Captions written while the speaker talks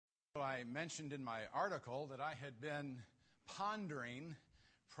I mentioned in my article that I had been pondering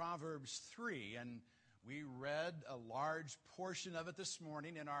Proverbs 3, and we read a large portion of it this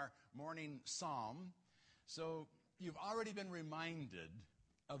morning in our morning psalm. So you've already been reminded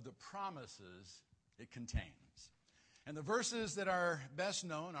of the promises it contains. And the verses that are best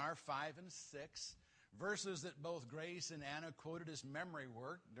known are 5 and 6, verses that both Grace and Anna quoted as memory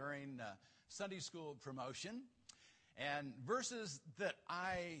work during Sunday school promotion. And verses that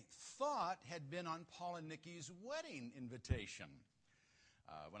I thought had been on Paul and Nikki's wedding invitation.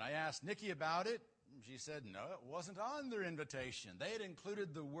 When I asked Nikki about it, she said, no, it wasn't on their invitation. They had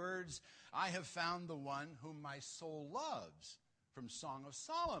included the words, I have found the one whom my soul loves, from Song of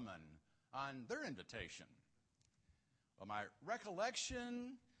Solomon, on their invitation. Well, my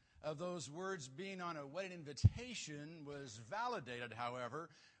recollection of those words being on a wedding invitation was validated, however,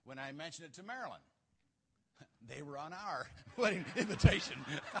 when I mentioned it to Marilyn. They were on our wedding invitation.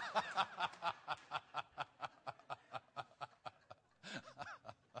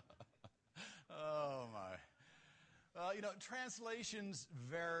 Oh, my. Well, translations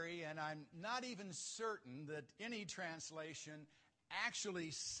vary, and I'm not even certain that any translation actually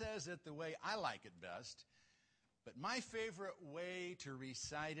says it the way I like it best. But my favorite way to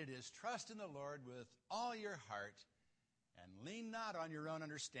recite it is, trust in the Lord with all your heart, and lean not on your own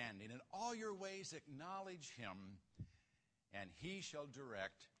understanding. In all your ways acknowledge him, and he shall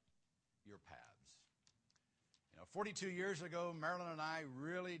direct your paths. 42 years ago, Marilyn and I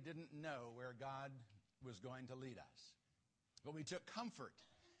really didn't know where God was going to lead us. But we took comfort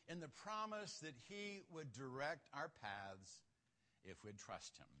in the promise that he would direct our paths if we'd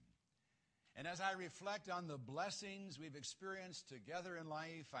trust him. And as I reflect on the blessings we've experienced together in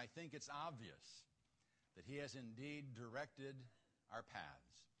life, I think it's obvious that he has indeed directed our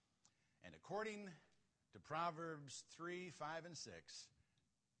paths. And according to Proverbs 3, 5, and 6,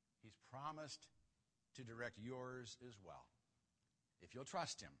 he's promised to direct yours as well, if you'll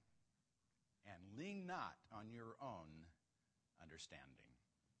trust him and lean not on your own understanding.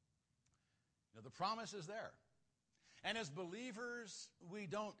 The promise is there. And as believers, we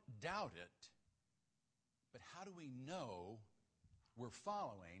don't doubt it. But how do we know we're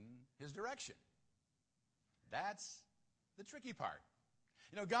following his direction? That's the tricky part.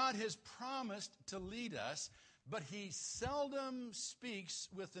 God has promised to lead us, but he seldom speaks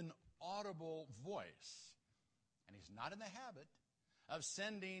with an audible voice. And he's not in the habit of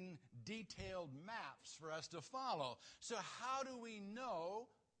sending detailed maps for us to follow. So how do we know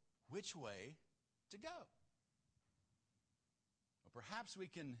which way to go? Well, perhaps we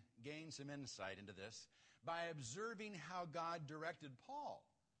can gain some insight into this by observing how God directed Paul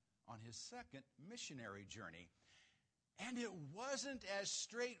on his second missionary journey. And it wasn't as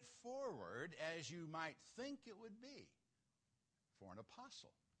straightforward as you might think it would be for an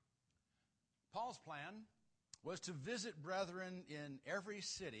apostle. Paul's plan was to visit brethren in every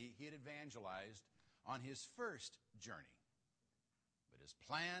city he had evangelized on his first journey. But his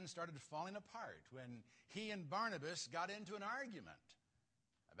plan started falling apart when he and Barnabas got into an argument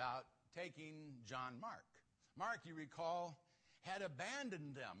about taking John Mark. Mark, you recall, had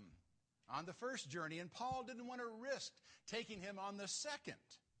abandoned them on the first journey, and Paul didn't want to risk taking him on the second.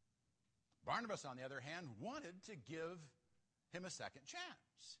 Barnabas, on the other hand, wanted to give him a second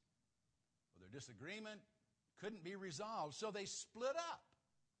chance. Well, their disagreement couldn't be resolved, so they split up.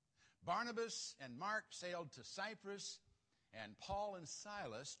 Barnabas and Mark sailed to Cyprus, and Paul and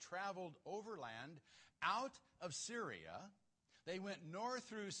Silas traveled overland out of Syria. They went north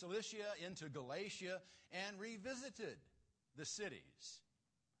through Cilicia into Galatia and revisited the cities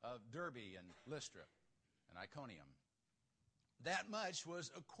of Derbe and Lystra and Iconium. That much was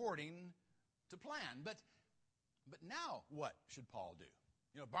according to plan. But now what should Paul do?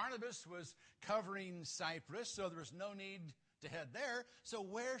 Barnabas was covering Cyprus, so there was no need to head there. So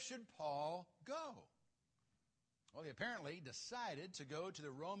where should Paul go? Well, he apparently decided to go to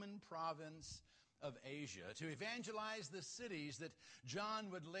the Roman province of Asia to evangelize the cities that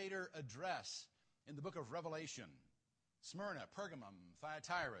John would later address in the book of Revelation. Smyrna, Pergamum,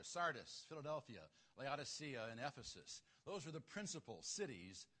 Thyatira, Sardis, Philadelphia, Laodicea, and Ephesus. Those were the principal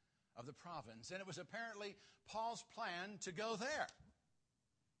cities of the province. And it was apparently Paul's plan to go there.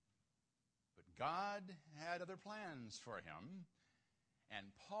 But God had other plans for him, and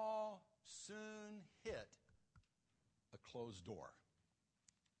Paul soon hit a closed door.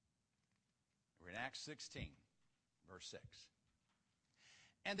 We're in Acts 16, verse 6.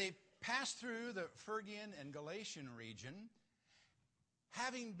 And they passed through the Phrygian and Galatian region,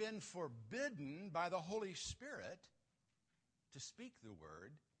 having been forbidden by the Holy Spirit to speak the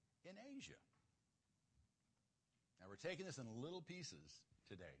word in Asia. Now, we're taking this in little pieces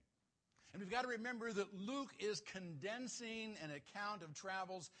today. And we've got to remember that Luke is condensing an account of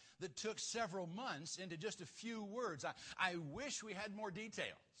travels that took several months into just a few words. I wish we had more details,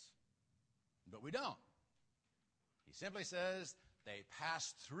 but we don't. He simply says they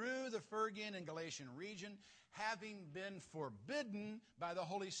passed through the Phrygian and Galatian region, having been forbidden by the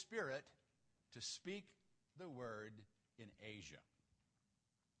Holy Spirit to speak the word in Asia.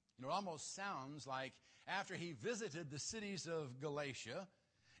 It almost sounds like after he visited the cities of Galatia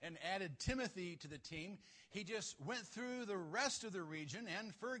and added Timothy to the team, he just went through the rest of the region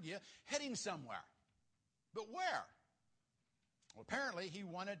and Phrygia, heading somewhere. But where? Well, apparently he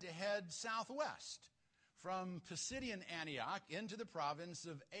wanted to head southwest from Pisidian Antioch into the province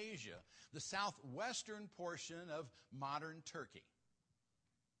of Asia, the southwestern portion of modern Turkey.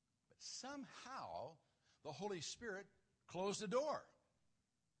 But somehow the Holy Spirit closed the door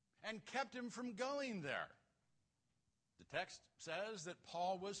and kept him from going there. The text says that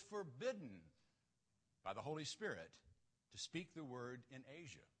Paul was forbidden by the Holy Spirit to speak the word in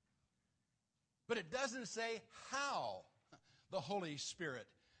Asia. But it doesn't say how the Holy Spirit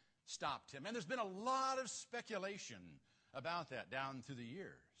stopped him. And there's been a lot of speculation about that down through the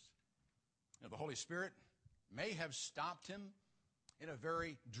years. The Holy Spirit may have stopped him in a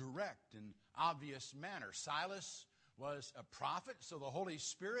very direct and obvious manner. Silas was a prophet, so the Holy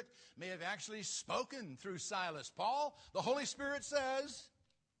Spirit may have actually spoken through Silas. Paul, the Holy Spirit says,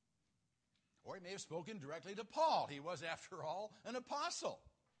 or he may have spoken directly to Paul. He was, after all, an apostle.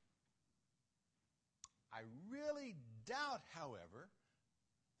 I really doubt, however,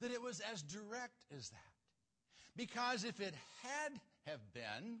 that it was as direct as that. Because if it had have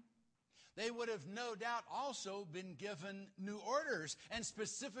been, they would have no doubt also been given new orders and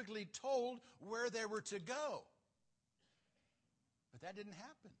specifically told where they were to go. But that didn't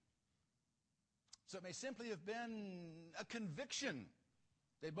happen. So it may simply have been a conviction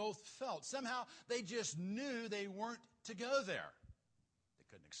they both felt. Somehow they just knew they weren't to go there. They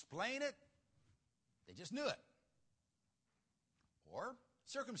couldn't explain it. They just knew it. Or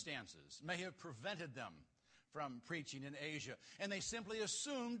circumstances may have prevented them from preaching in Asia, and they simply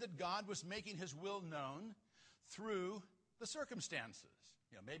assumed that God was making his will known through the circumstances.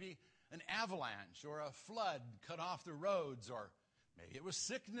 Maybe an avalanche or a flood cut off the roads, or maybe it was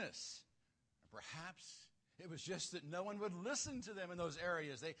sickness, or perhaps it was just that no one would listen to them in those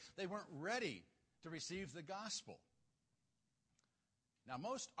areas. They weren't ready to receive the gospel. Now,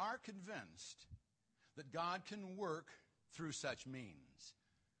 most are convinced that God can work through such means.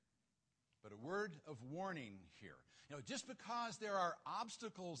 But a word of warning here. Just because there are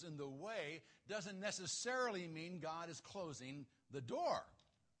obstacles in the way doesn't necessarily mean God is closing the door.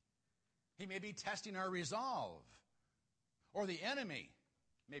 He may be testing our resolve. Or the enemy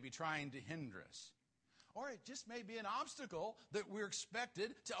may be trying to hinder us. Or it just may be an obstacle that we're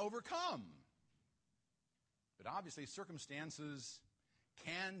expected to overcome. But obviously circumstances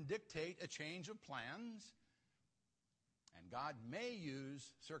can dictate a change of plans. And God may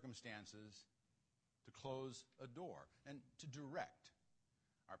use circumstances to close a door and to direct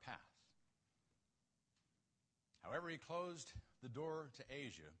our path. However, he closed the door to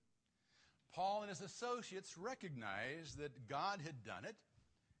Asia. Paul and his associates recognized that God had done it,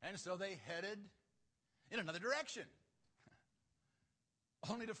 and so they headed in another direction,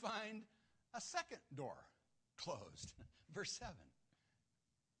 only to find a second door closed. Verse 7.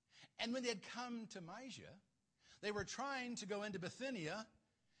 And when they had come to Mysia, they were trying to go into Bithynia,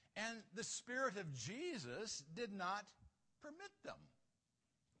 and the Spirit of Jesus did not permit them.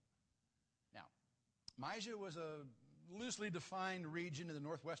 Now, Mysia was a loosely defined region in the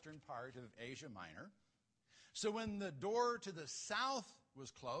northwestern part of Asia Minor. So when the door to the south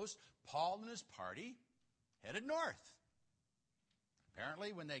was closed, Paul and his party headed north.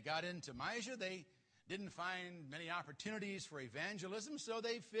 Apparently, when they got into Mysia, they didn't find many opportunities for evangelism, so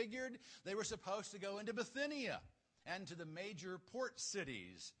they figured they were supposed to go into Bithynia and to the major port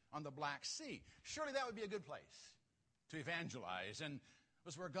cities on the Black Sea. Surely that would be a good place to evangelize, and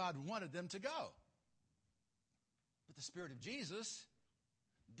was where God wanted them to go. But the Spirit of Jesus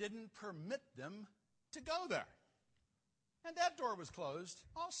didn't permit them to go there. And that door was closed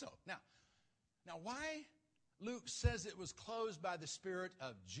also. Now why Luke says it was closed by the Spirit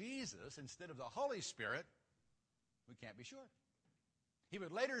of Jesus instead of the Holy Spirit, we can't be sure. He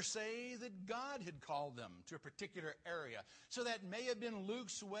would later say that God had called them to a particular area. So that may have been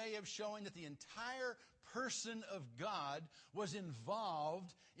Luke's way of showing that the entire person of God was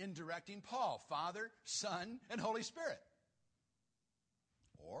involved in directing Paul, Father, Son, and Holy Spirit.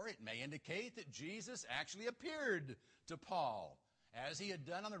 Or it may indicate that Jesus actually appeared to Paul, as he had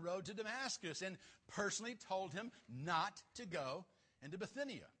done on the road to Damascus, and personally told him not to go into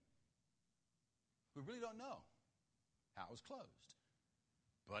Bithynia. We really don't know how it was closed.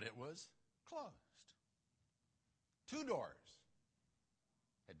 But it was closed. 2 doors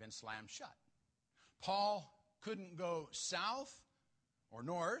had been slammed shut. Paul couldn't go south or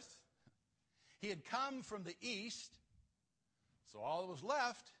north. He had come from the east, so all that was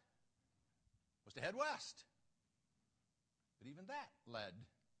left was to head west. But even that led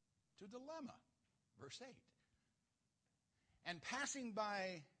to a dilemma. Verse 8. And passing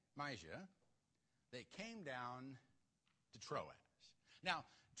by Mysia, they came down to Troas. Now,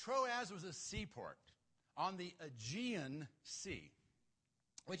 Troas was a seaport on the Aegean Sea,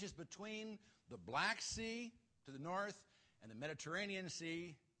 which is between the Black Sea to the north and the Mediterranean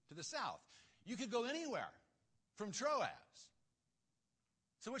Sea to the south. You could go anywhere from Troas.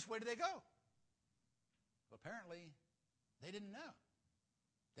 So which way did they go? Well, apparently, they didn't know.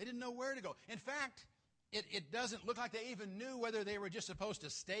 They didn't know where to go. In fact, it doesn't look like they even knew whether they were just supposed to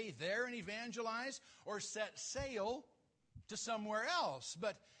stay there and evangelize or set sail to somewhere else.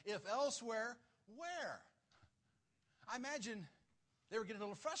 But if elsewhere, where? I imagine they were getting a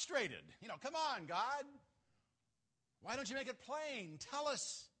little frustrated. Come on, God. Why don't you make it plain? Tell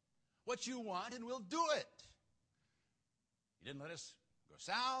us what you want and we'll do it. You didn't let us go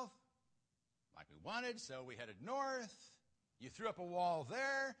south like we wanted, so we headed north. You threw up a wall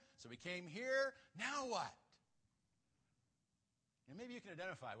there, so we came here. Now what? And maybe you can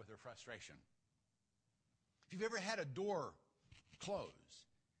identify with their frustration. If you've ever had a door close,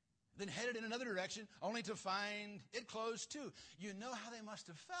 then headed in another direction only to find it closed too, you know how they must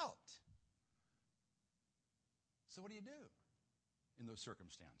have felt. So what do you do in those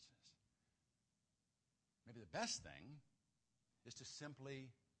circumstances? Maybe the best thing is to simply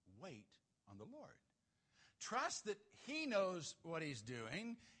wait on the Lord. Trust that He knows what He's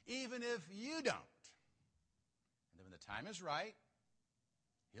doing, even if you don't. And then when the time is right,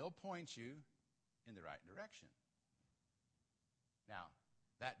 He'll point you in the right direction. Now,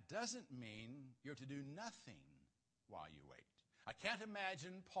 that doesn't mean you're to do nothing while you wait. I can't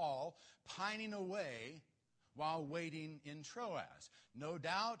imagine Paul pining away while waiting in Troas. No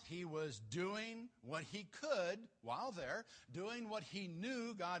doubt he was doing what he could while there, doing what he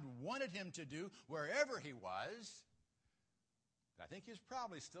knew God wanted him to do wherever he was. But I think he was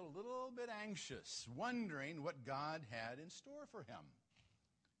probably still a little bit anxious, wondering what God had in store for him.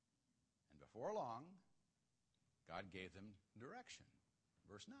 And before long, God gave them direction.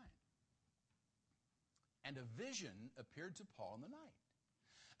 Verse 9. And a vision appeared to Paul in the night.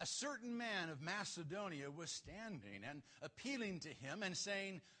 A certain man of Macedonia was standing and appealing to him and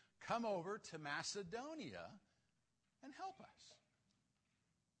saying, "Come over to Macedonia and help us."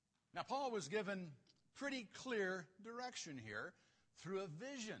 Now, Paul was given pretty clear direction here through a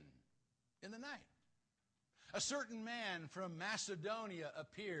vision in the night. A certain man from Macedonia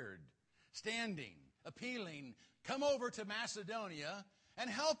appeared, standing, appealing, "Come over to Macedonia and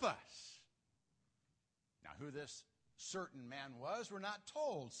help us." Now, who this certain man was, we're not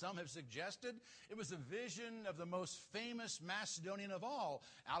told. Some have suggested it was a vision of the most famous Macedonian of all,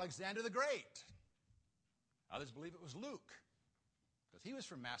 Alexander the Great. Others believe it was Luke, because he was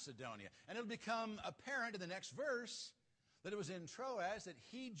from Macedonia. And it'll become apparent in the next verse that it was in Troas that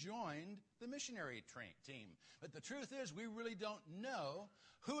he joined the missionary team. But the truth is, we really don't know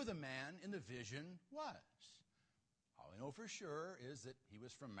who the man in the vision was. All we know for sure is that he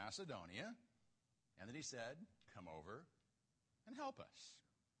was from Macedonia, and that he said, "Come over and help us."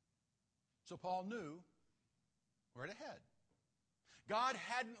 So Paul knew where to head. God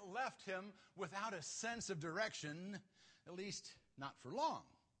hadn't left him without a sense of direction, at least not for long.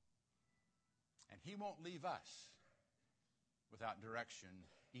 And He won't leave us without direction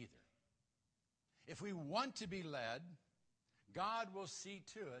either. If we want to be led, God will see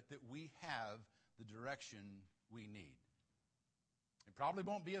to it that we have the direction we need. It probably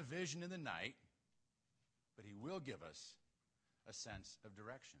won't be a vision in the night, but He will give us a sense of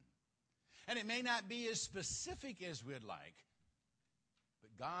direction. And it may not be as specific as we'd like,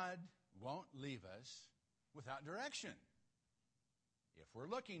 but God won't leave us without direction if we're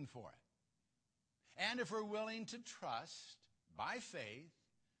looking for it. And if we're willing to trust by faith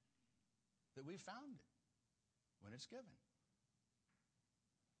that we found it when it's given.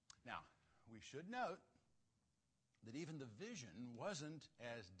 Now, we should note that even the vision wasn't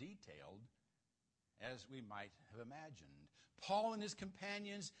as detailed as we might have imagined. Paul and his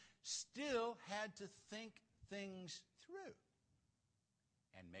companions still had to think things through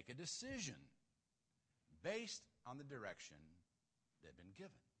and make a decision based on the direction they'd been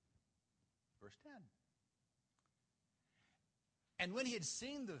given. Verse 10. And when he had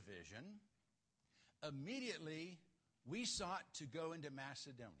seen the vision, immediately we sought to go into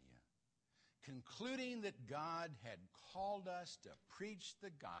Macedonia, concluding that God had called us to preach the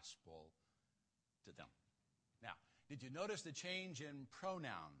gospel to them. Now, did you notice the change in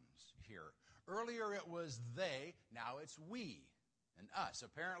pronouns here? Earlier it was they, now it's we and us.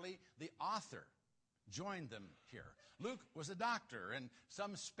 Apparently the author joined them here. Luke was a doctor, and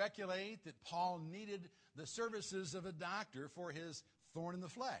some speculate that Paul needed the services of a doctor for his thorn in the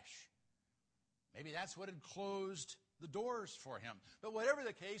flesh. Maybe that's what had closed the doors for him. But whatever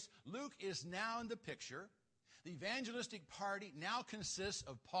the case, Luke is now in the picture. The evangelistic party now consists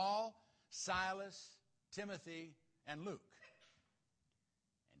of Paul, Silas, Timothy, and Luke.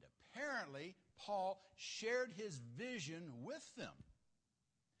 And apparently, Paul shared his vision with them.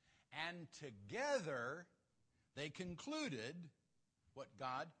 And together, they concluded what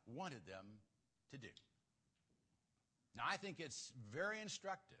God wanted them to do. Now, I think it's very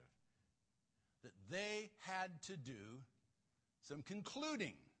instructive that they had to do some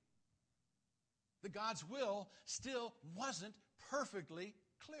concluding. That God's will still wasn't perfectly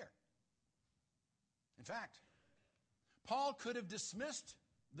clear. In fact, Paul could have dismissed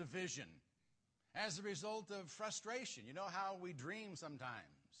the vision as a result of frustration. You know how we dream sometimes.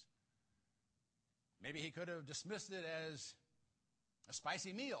 Maybe he could have dismissed it as a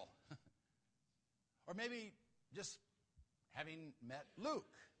spicy meal. Or maybe just having met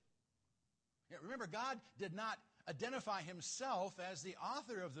Luke. Remember, God did not identify himself as the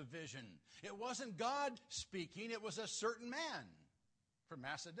author of the vision. It wasn't God speaking, it was a certain man from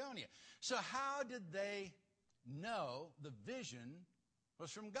Macedonia. So how did they know the vision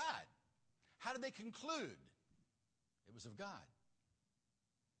was from God? How did they conclude it was of God?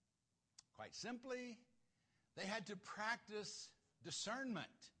 Quite simply, they had to practice discernment.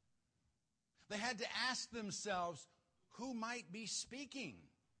 They had to ask themselves who might be speaking,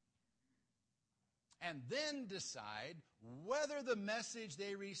 and then decide whether the message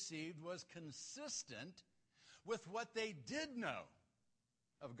they received was consistent with what they did know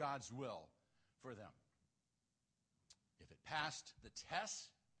of God's will for them. If it passed the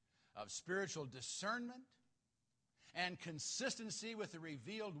test of spiritual discernment and consistency with the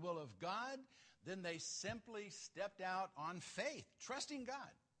revealed will of God, then they simply stepped out on faith, trusting God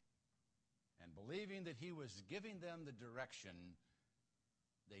and believing that he was giving them the direction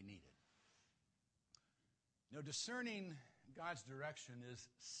they needed. You know, discerning God's direction is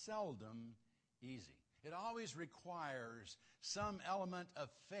seldom easy. It always requires some element of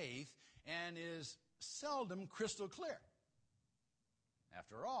faith and is seldom crystal clear.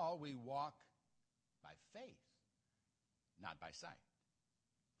 After all, we walk by faith, not by sight.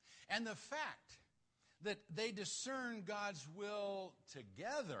 And the fact that they discern God's will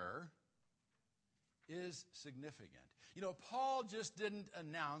together is significant. You know, Paul just didn't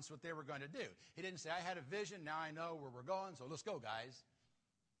announce what they were going to do. He didn't say, I had a vision, now I know where we're going, so let's go, guys.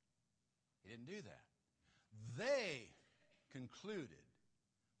 He didn't do that. They concluded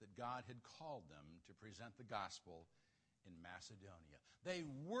that God had called them to present the gospel in Macedonia. They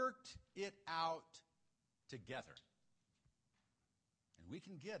worked it out together. And we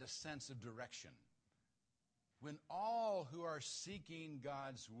can get a sense of direction when all who are seeking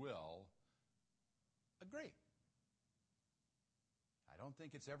God's will agree. I don't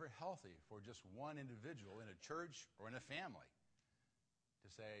think it's ever healthy for just one individual in a church or in a family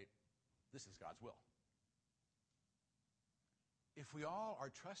to say, this is God's will. If we all are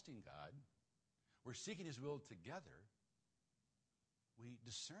trusting God, we're seeking his will together, we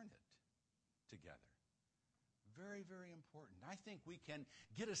discern it together. Very, very important. I think we can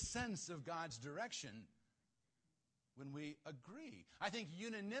get a sense of God's direction when we agree. I think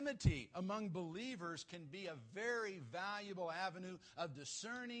unanimity among believers can be a very valuable avenue of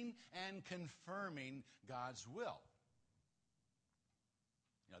discerning and confirming God's will.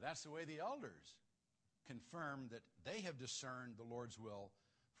 You know, that's the way the elders confirm that they have discerned the Lord's will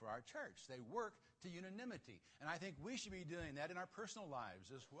for our church. They work to unanimity. And I think we should be doing that in our personal lives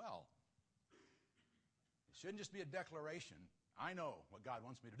as well. It shouldn't just be a declaration. I know what God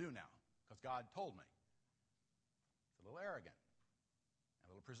wants me to do now because God told me. It's a little arrogant, a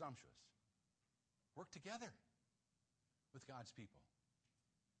little presumptuous. Work together with God's people,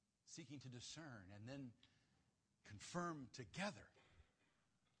 seeking to discern and then confirm together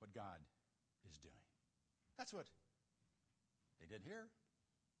what God is doing. That's what they did here.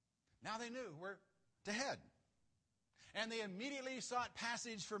 Now they knew where to head. And they immediately sought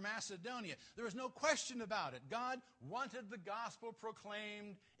passage for Macedonia. There was no question about it. God wanted the gospel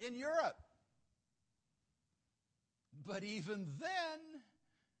proclaimed in Europe. But even then,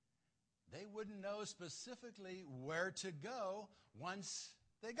 they wouldn't know specifically where to go once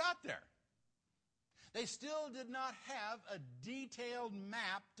they got there. They still did not have a detailed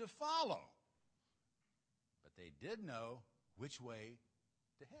map to follow. but they did know which way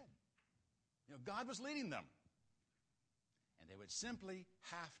to head. God was leading them. And they would simply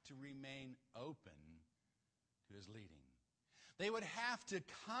have to remain open to his leading. They would have to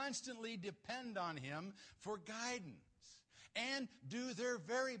constantly depend on him for guidance and do their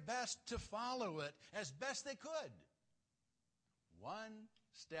very best to follow it as best they could, one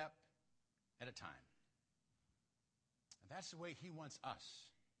step at a time. And that's the way he wants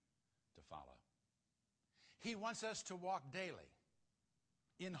us to follow. He wants us to walk daily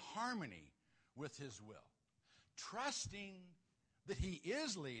in harmony with his will, trusting that he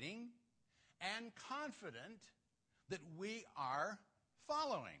is leading and confident that we are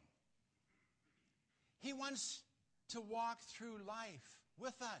following. He wants to walk through life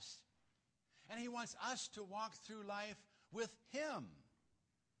with us, and he wants us to walk through life with him.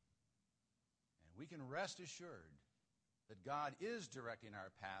 And we can rest assured that God is directing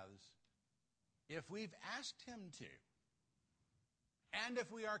our paths if we've asked him to, and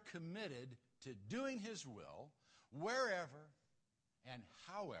if we are committed to doing his will wherever and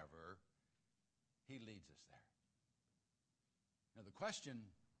however he leads us there. Now, the question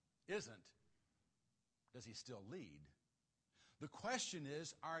isn't, does he still lead? The question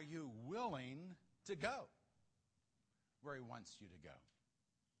is, are you willing to go where he wants you to go?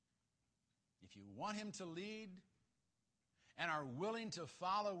 If you want him to lead and are willing to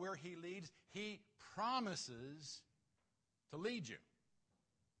follow where he leads, he promises to lead you.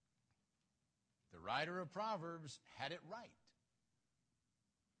 The writer of Proverbs had it right.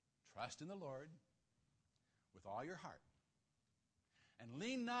 Trust in the Lord with all your heart, and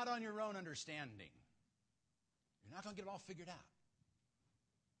lean not on your own understanding. You're not going to get it all figured out.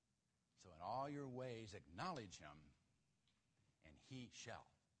 So in all your ways, acknowledge him, and he shall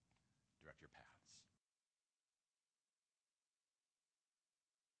direct your path.